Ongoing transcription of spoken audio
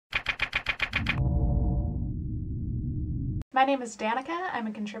My name is Danika, I'm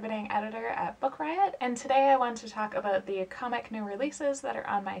a contributing editor at Book Riot, and today I want to talk about the comic new releases that are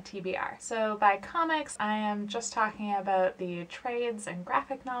on my TBR. So by comics, I am just talking about the trades and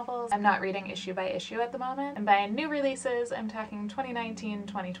graphic novels. I'm not reading issue by issue at the moment. And by new releases, I'm talking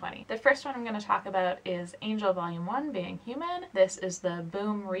 2019-2020. The first one I'm going to talk about is Angel Volume 1, Being Human. This is the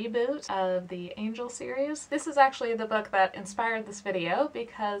Boom reboot of the Angel series. This is actually the book that inspired this video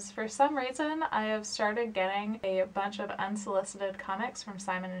because for some reason I have started getting a bunch of unsolicited comics from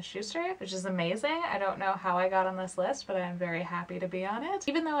Simon & Schuster, which is amazing. I don't know how I got on this list, but I'm very happy to be on it.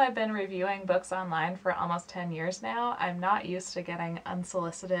 Even though I've been reviewing books online for almost 10 years now, I'm not used to getting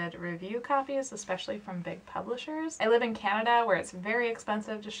unsolicited review copies, especially from big publishers. I live in Canada where it's very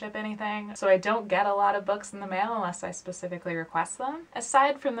expensive to ship anything, so I don't get a lot of books in the mail unless I specifically request them.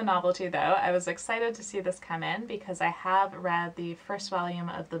 Aside from the novelty though, I was excited to see this come in because I have read the first volume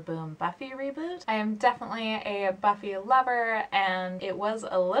of the Boom Buffy reboot. I am definitely a Buffy lover, and it was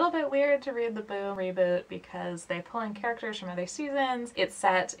a little bit weird to read the Boom reboot because they pull in characters from other seasons. It's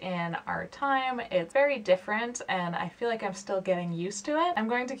set in our time. It's very different, and I feel like I'm still getting used to it. I'm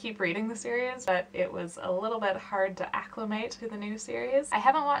going to keep reading the series, but it was a little bit hard to acclimate to the new series. I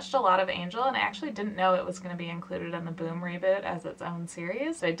haven't watched a lot of Angel, and I actually didn't know it was going to be included in the Boom reboot as its own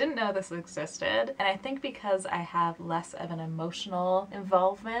series, so I didn't know this existed. And I think because I have less of an emotional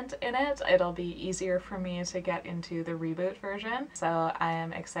involvement in it, it'll be easier for me to get into the reboot version, so I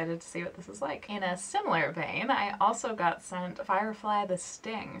am excited to see what this is like. In a similar vein, I also got sent Firefly the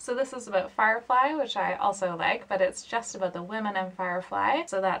Sting. So this is about Firefly, which I also like, but it's just about the women in Firefly,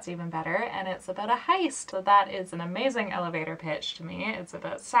 so that's even better, and it's about a heist. So that is an amazing elevator pitch to me. It's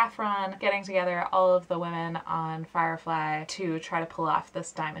about Saffron getting together all of the women on Firefly to try to pull off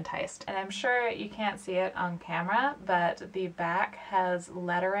this diamond heist. And I'm sure you can't see it on camera, but the back has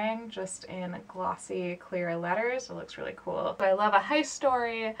lettering just in glossy, clear letters. It looks really cool. So I love a heist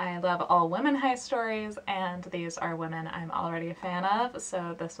story, I love all women heist stories, and these are women I'm already a fan of,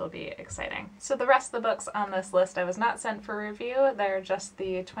 so this will be exciting. So the rest of the books on this list I was not sent for review. They're just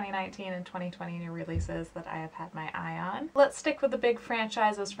the 2019 and 2020 new releases that I have had my eye on. Let's stick with the big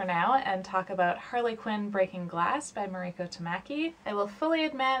franchises for now and talk about Harley Quinn Breaking Glass by Mariko Tamaki. I will fully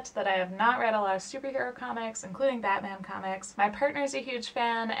admit that I have not read a lot of superhero comics, including Batman comics. My partner's a huge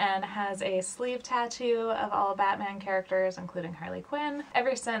fan and has a sleeve tattoo of all Batman characters, including Harley Quinn.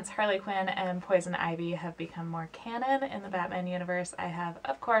 Ever since Harley Quinn and Poison Ivy have become more canon in the Batman universe, I have,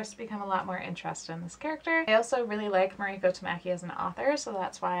 of course, become a lot more interested in this character. I also really like Mariko Tamaki as an author, so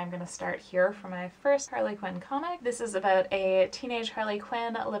that's why I'm going to start here for my first Harley Quinn comic. This is about a teenage Harley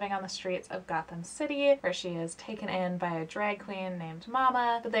Quinn living on the streets of Gotham City, where she is taken in by a drag queen named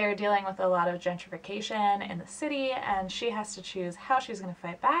Mama, but they are dealing with a lot of gentrification in the city, and she has to choose how she's going to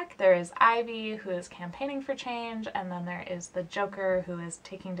fight back. There is Ivy, who is campaigning for change, and then there is the Joker, who is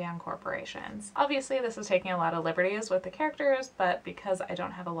taking down corporations. Obviously this is taking a lot of liberties with the characters, but because I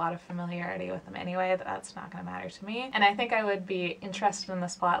don't have a lot of familiarity with them anyway, that's not going to matter to me. And I think I would be interested in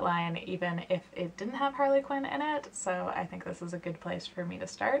this plotline even if it didn't have Harley Quinn in it, so I think this is a good place for me to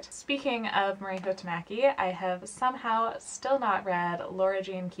start. Speaking of Mariko Tamaki, I have somehow still not read Laura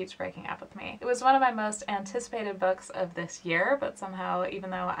Jean Keeps Breaking Up With Me. It was one of my most anticipated books of this year, but somehow, even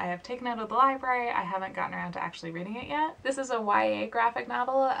though I have taken it out of the library, I haven't gotten around to actually reading it yet. This is a YA graphic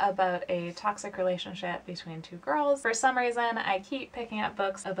novel about a toxic relationship between two girls. For some reason, I keep picking up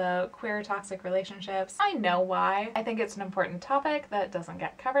books about queer toxic relationships. I know why. I think it's an important topic that doesn't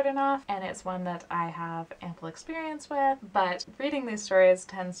get covered enough, and it's one that I have ample experience with, but reading these stories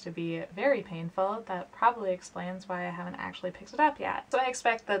tends to be very painful. That probably explains why I haven't actually picked it up yet. So I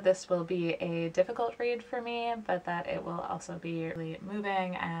expect that this will be a difficult read for me, but that it will also be really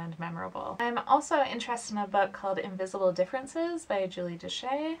moving and memorable. I'm also interested in a book called Invisible Differences by Julie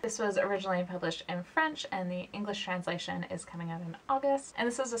Deshaies. This was originally published in French, and the English translation is coming out in August. And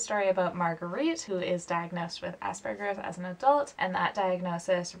this is a story about Marguerite, who is diagnosed with Asperger's as an adult, and that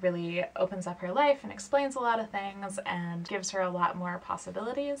diagnosis really opens up her life and explains a lot of things and gives her a lot more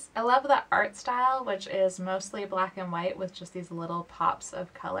possibilities. I love the art style, which is mostly black and white with just these little pops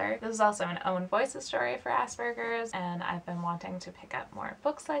of color. This is also an own voices story for Asperger's, and I've been wanting to pick up more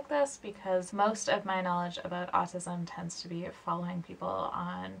books like this because most of my knowledge about autism tends to be following people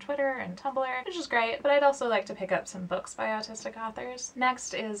on Twitter and Tumblr, which is great, but I'd also like to pick up some books by autistic authors.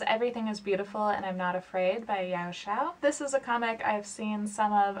 Next is Everything is Beautiful and I'm Not Afraid by Yao Xiao. This is a comic I've seen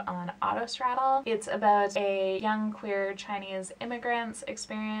some of on Autostraddle. It's about a young queer Chinese immigrant's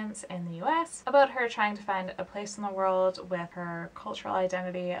experience in the US, about her trying to find a place in the world with her cultural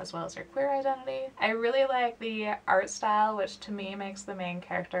identity as well as her queer identity. I really like the art style, which to me makes the main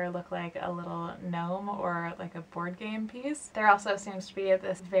character look like a little gnome or like a a board game piece. There also seems to be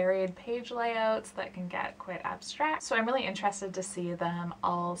this varied page layouts that can get quite abstract, so I'm really interested to see them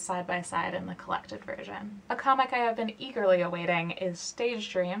all side by side in the collected version. A comic I have been eagerly awaiting is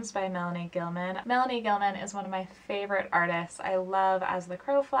Stage Dreams by Melanie Gilman. Melanie Gilman is one of my favorite artists. I love As the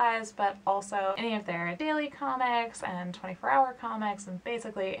Crow Flies, but also any of their daily comics and 24-hour comics and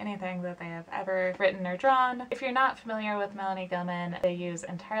basically anything that they have ever written or drawn. If you're not familiar with Melanie Gilman, they use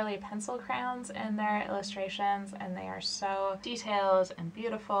entirely pencil crayons in their illustrations and they are so detailed and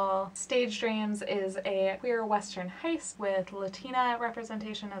beautiful. Stage Dreams is a queer western heist with Latina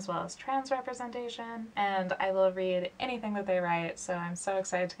representation as well as trans representation, and I will read anything that they write, so I'm so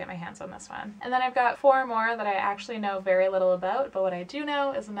excited to get my hands on this one. And then I've got 4 more that I actually know very little about, but what I do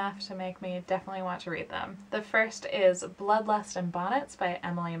know is enough to make me definitely want to read them. The first is Bloodlust and Bonnets by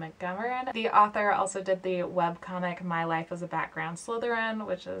Emily McGovern. The author also did the webcomic My Life as a Background Slytherin,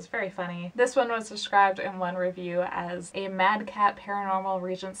 which is very funny. This one was described in one review as a madcap paranormal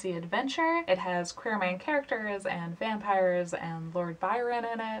Regency adventure. It has queer main characters and vampires and Lord Byron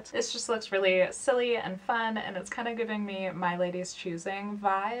in it. This just looks really silly and fun, and it's kind of giving me My Lady's Choosing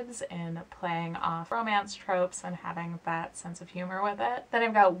vibes in playing off romance tropes and having that sense of humor with it. Then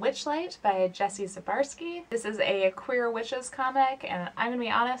I've got Witchlight by Jessie Zabarski. This is a queer witches comic, and I'm gonna be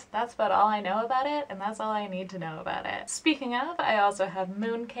honest, that's about all I know about it, and that's all I need to know about it. Speaking of, I also have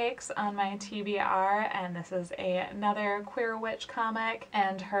Mooncakes on my TBR, and this is another queer witch comic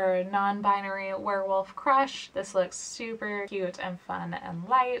and her non-binary werewolf crush. This looks super cute and fun and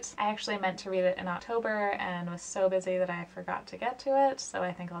light. I actually meant to read it in October and was so busy that I forgot to get to it, so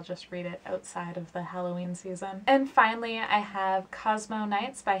I think I'll just read it outside of the Halloween season. And finally, I have Cosmo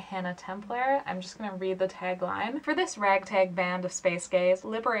Nights by Hannah Templar. I'm just gonna read the tagline. For this ragtag band of space gays,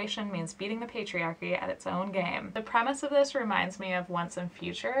 liberation means beating the patriarchy at its own game. The premise of this reminds me of Once and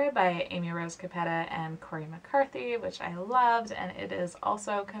Future by Amy Rose Capetta and Corey McCarthy, which I loved, and it is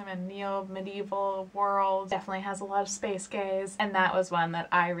also kind of a neo-medieval world. Definitely has a lot of space gays, and that was one that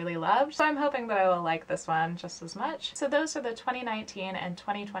I really loved, so I'm hoping that I will like this one just as much. So those are the 2019 and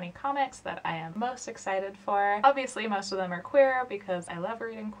 2020 comics that I am most excited for. Obviously most of them are queer because I love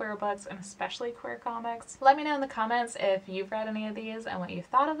reading queer books and especially queer comics. Let me know in the comments if you've read any of these and what you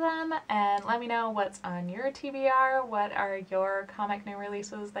thought of them, and let me know what's on your TBR, what are your comic new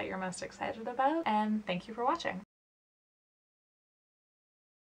releases that you're most excited about, and thank you for watching.